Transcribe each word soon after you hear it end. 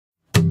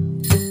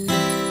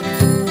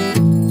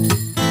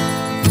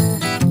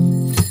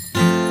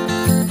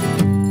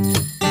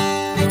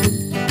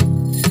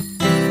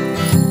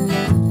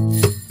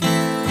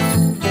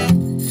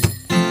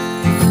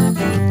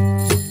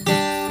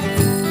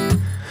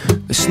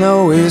The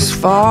snow is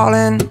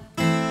falling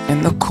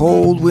and the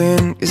cold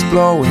wind is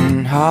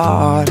blowing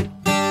hard.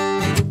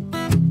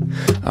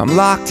 I'm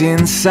locked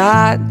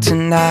inside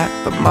tonight,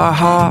 but my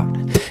heart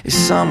is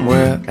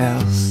somewhere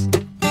else.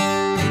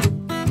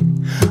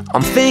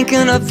 I'm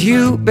thinking of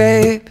you,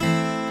 babe,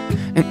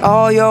 and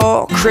all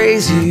your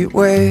crazy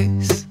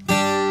ways.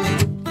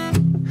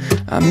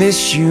 I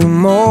miss you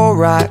more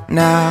right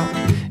now.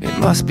 It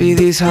must be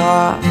these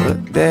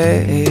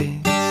holidays.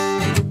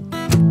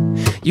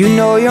 You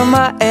know you're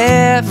my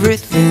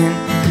everything,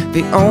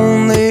 the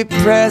only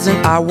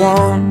present I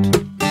want.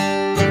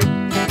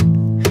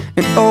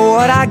 And oh,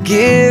 what I'd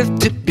give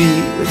to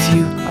be with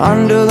you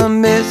under the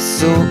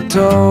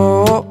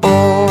mistletoe.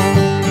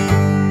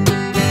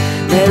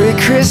 Merry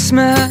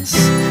Christmas,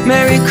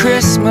 Merry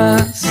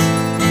Christmas.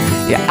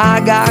 Yeah, I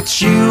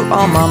got you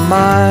on my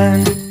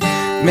mind.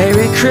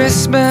 Merry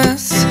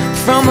Christmas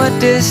from a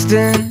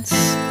distance.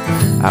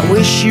 I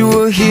wish you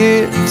were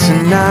here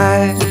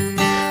tonight.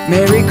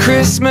 Merry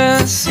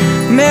Christmas,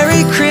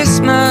 Merry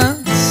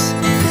Christmas.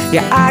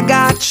 Yeah, I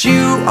got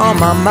you on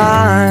my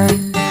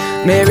mind.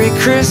 Merry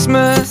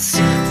Christmas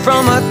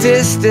from a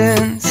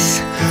distance.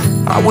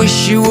 I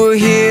wish you were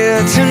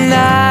here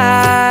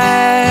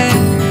tonight.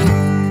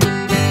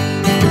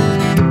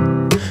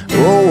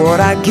 Oh, what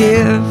I'd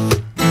give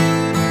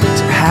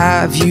to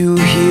have you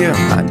here,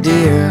 my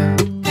dear.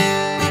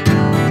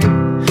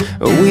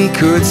 We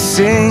could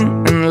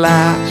sing and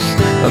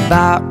laugh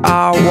about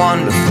our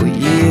wonderful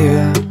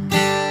year.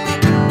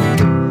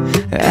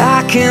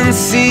 I can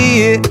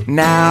see it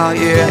now,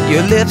 yeah,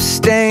 your lips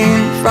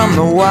stained from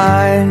the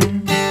wine,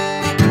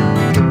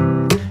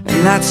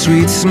 and that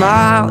sweet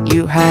smile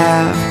you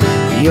have,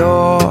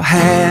 your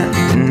hand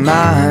in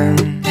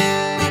mine.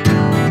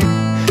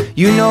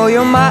 You know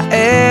you're my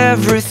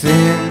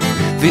everything,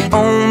 the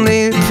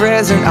only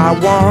present I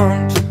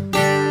want.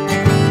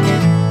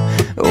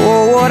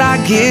 Oh, what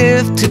I'd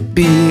give to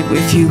be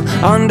with you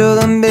under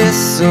the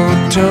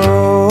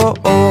mistletoe.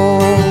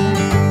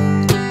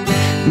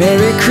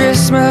 Merry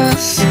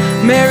Christmas,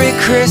 Merry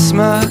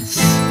Christmas.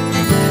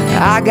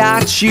 I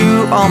got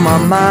you on my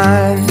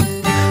mind.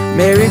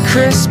 Merry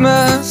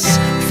Christmas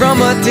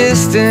from a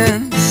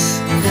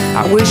distance.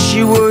 I wish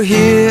you were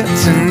here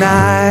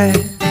tonight.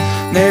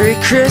 Merry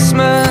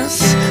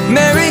Christmas,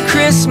 Merry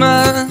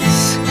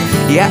Christmas.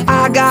 Yeah,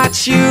 I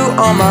got you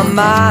on my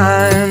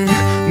mind.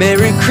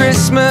 Merry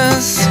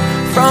Christmas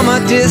from a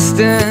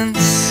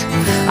distance.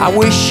 I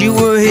wish you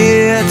were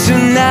here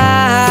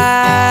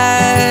tonight.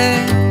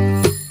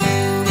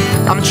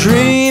 I'm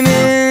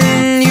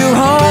dreaming you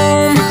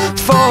home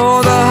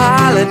for the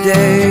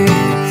holidays.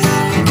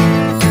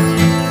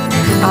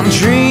 I'm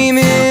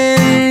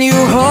dreaming you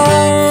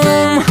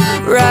home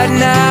right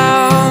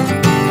now.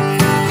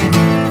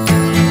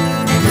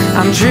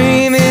 I'm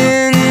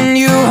dreaming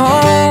you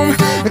home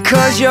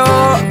because you're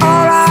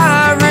all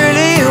I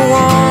really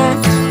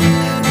want.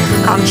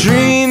 I'm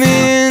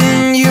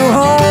dreaming you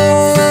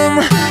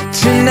home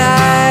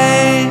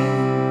tonight.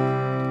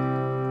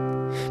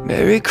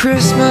 Merry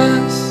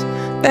Christmas,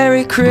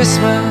 Merry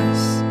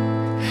Christmas.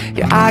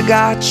 Yeah, I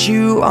got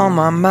you on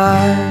my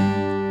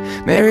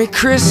mind. Merry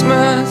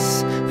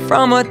Christmas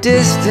from a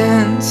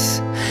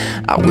distance.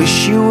 I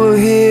wish you were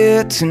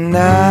here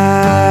tonight.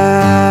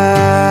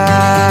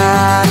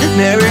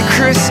 Merry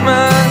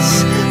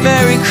Christmas,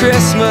 Merry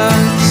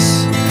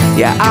Christmas.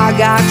 Yeah, I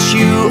got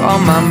you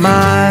on my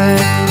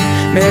mind.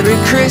 Merry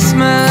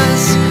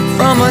Christmas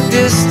from a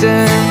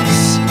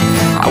distance.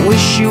 I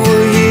wish you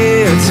were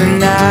here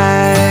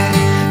tonight.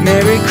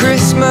 Merry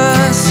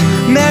Christmas,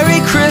 Merry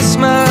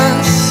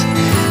Christmas.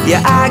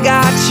 Yeah, I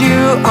got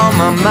you on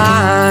my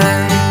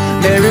mind.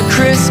 Merry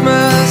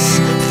Christmas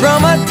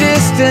from a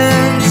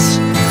distance.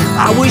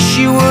 I wish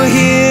you were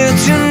here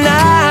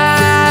tonight.